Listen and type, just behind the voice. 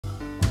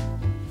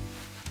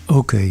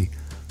Okay,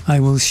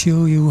 I will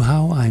show you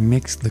how I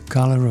mix the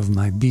color of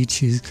my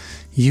beaches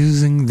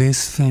using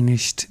this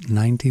finished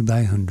 90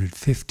 by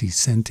 150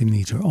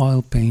 centimeter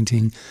oil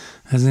painting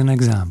as an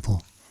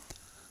example.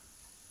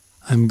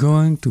 I'm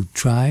going to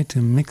try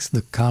to mix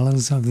the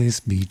colors of this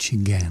beach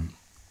again.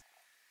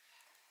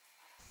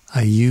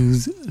 I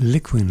use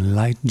liquid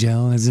light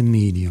gel as a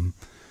medium.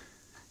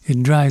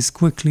 It dries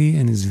quickly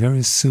and is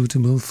very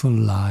suitable for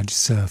large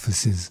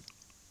surfaces.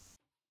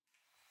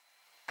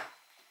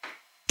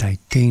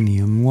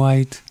 Titanium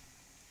white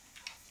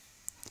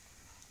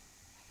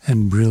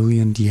and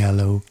brilliant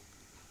yellow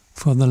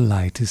for the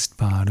lightest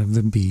part of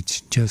the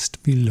beach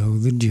just below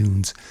the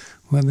dunes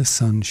where the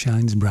sun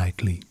shines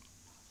brightly.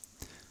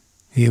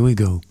 Here we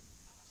go.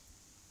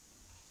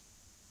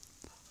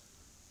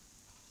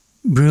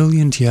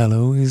 Brilliant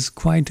yellow is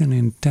quite an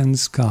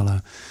intense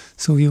color,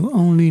 so you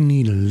only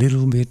need a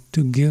little bit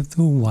to give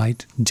the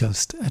white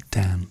just a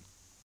tan.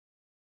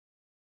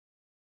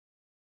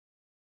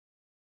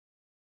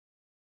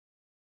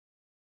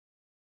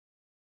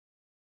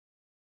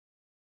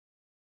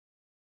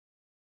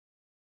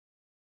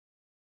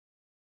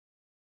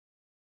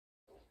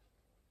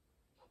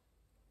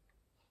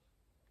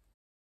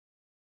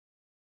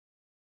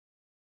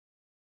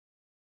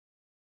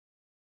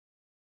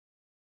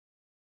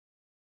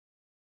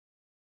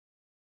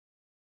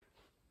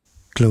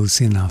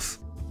 Close enough.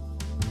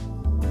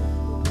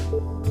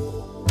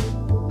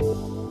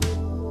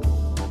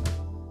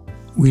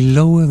 We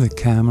lower the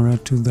camera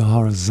to the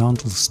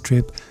horizontal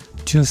strip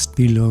just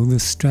below the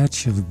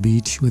stretch of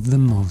beach with the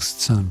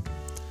most sun.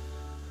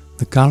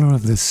 The color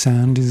of the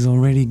sand is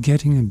already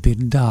getting a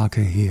bit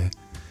darker here.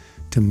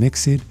 To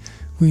mix it,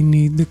 we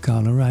need the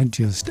color I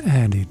just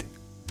added,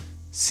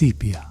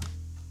 sepia.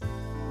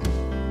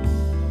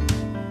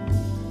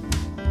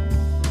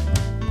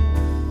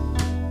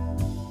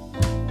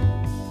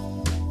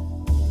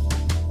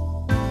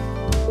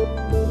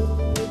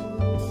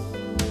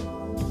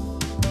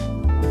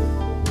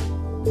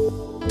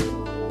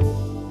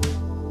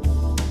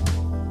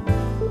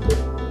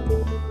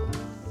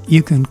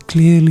 You can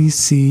clearly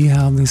see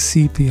how the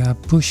sepia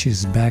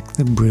pushes back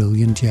the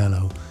brilliant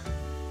yellow,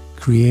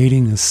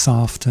 creating a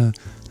softer,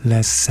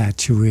 less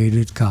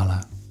saturated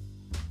color.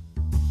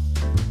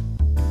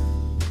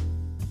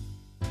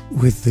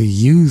 With the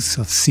use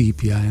of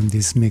sepia in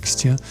this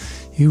mixture,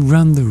 you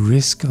run the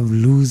risk of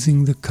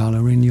losing the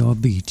color in your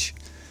beach.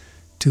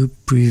 To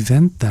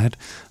prevent that,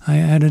 I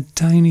add a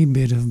tiny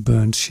bit of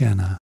burnt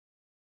sienna.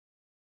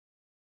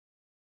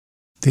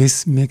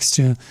 This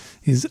mixture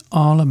is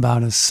all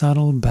about a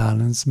subtle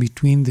balance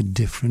between the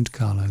different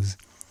colors.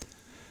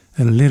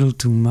 A little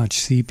too much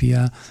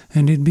sepia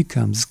and it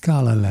becomes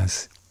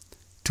colorless.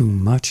 Too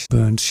much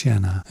burnt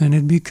sienna and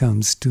it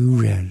becomes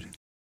too red.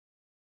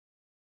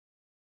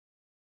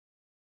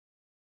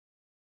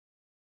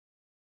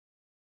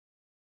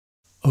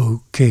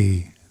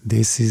 Okay,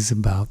 this is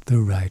about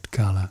the right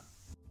color.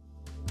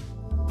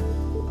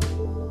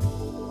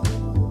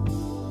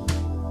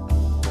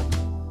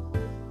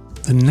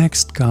 The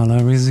next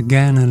color is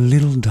again a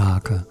little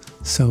darker,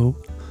 so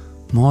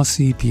more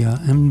sepia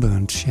and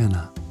burnt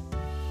sienna.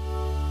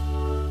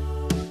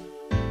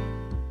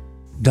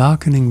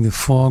 Darkening the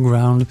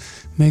foreground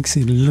makes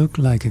it look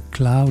like a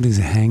cloud is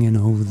hanging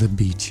over the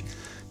beach,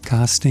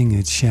 casting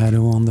its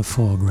shadow on the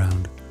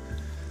foreground.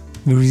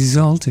 The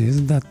result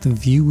is that the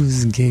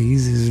viewer's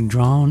gaze is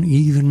drawn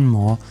even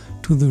more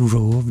to the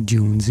row of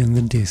dunes in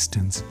the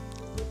distance.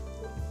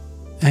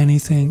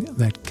 Anything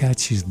that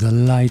catches the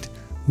light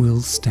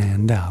will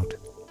stand out.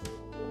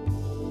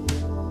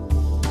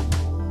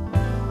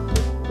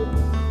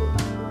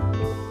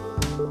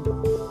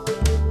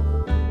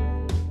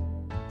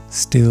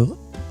 Still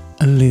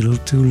a little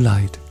too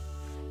light.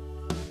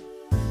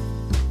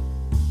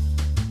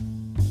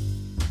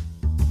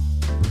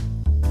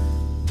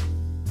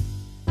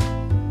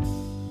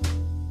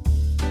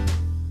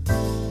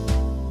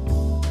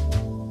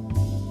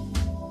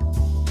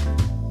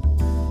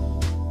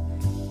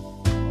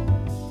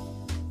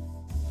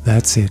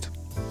 That's it.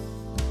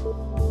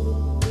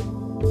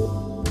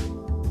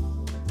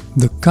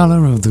 The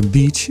color of the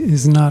beach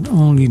is not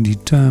only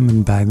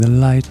determined by the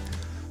light,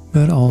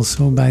 but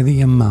also by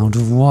the amount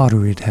of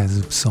water it has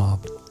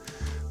absorbed.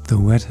 The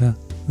wetter,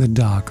 the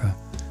darker,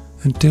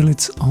 until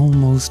it's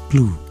almost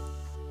blue.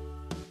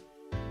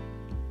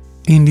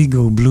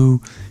 Indigo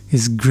blue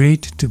is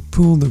great to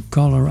pull the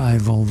color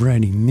I've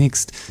already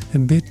mixed a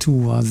bit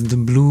towards the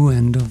blue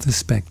end of the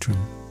spectrum.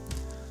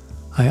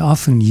 I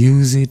often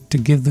use it to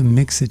give the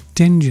mix a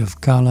tinge of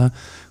color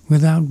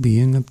without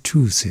being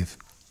obtrusive.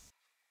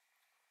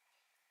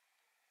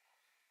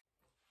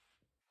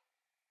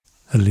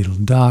 A little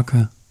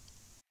darker,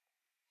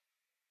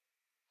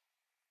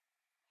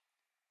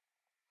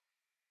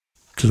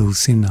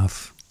 close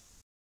enough.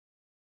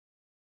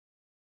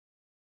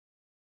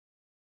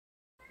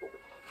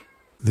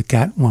 The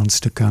cat wants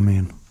to come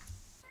in.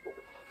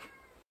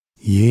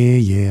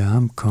 Yeah,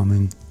 I'm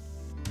coming.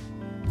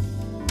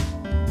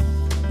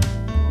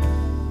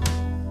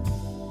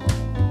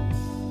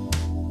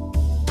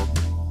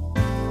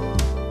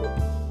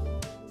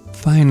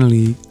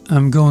 Finally,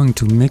 I'm going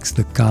to mix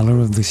the color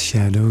of the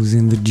shadows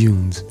in the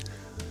dunes.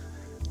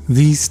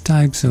 These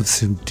types of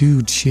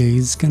subdued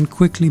shades can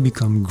quickly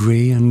become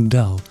gray and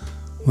dull,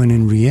 when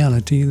in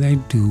reality they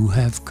do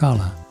have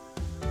color.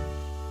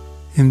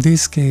 In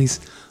this case,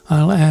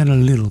 I'll add a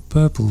little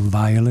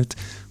purple-violet,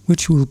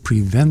 which will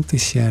prevent the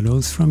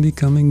shadows from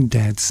becoming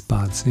dead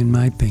spots in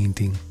my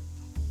painting.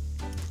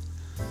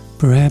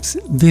 Perhaps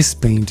this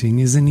painting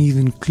is an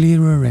even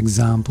clearer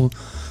example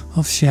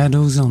of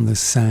shadows on the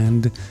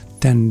sand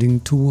tending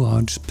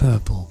towards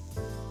purple.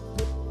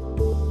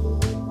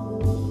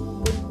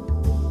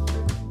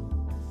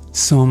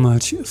 So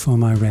much for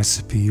my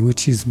recipe,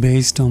 which is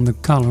based on the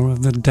color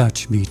of the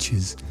Dutch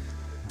beaches.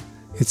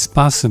 It's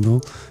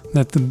possible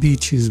that the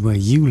beaches where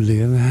you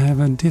live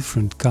have a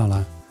different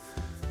color.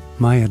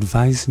 My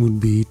advice would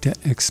be to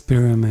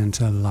experiment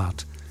a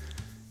lot.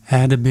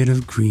 Add a bit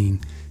of green,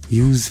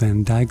 use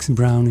Van Dyck's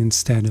brown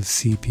instead of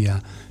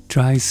sepia,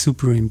 try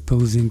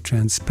superimposing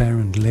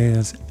transparent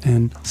layers,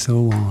 and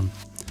so on.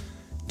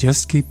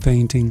 Just keep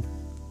painting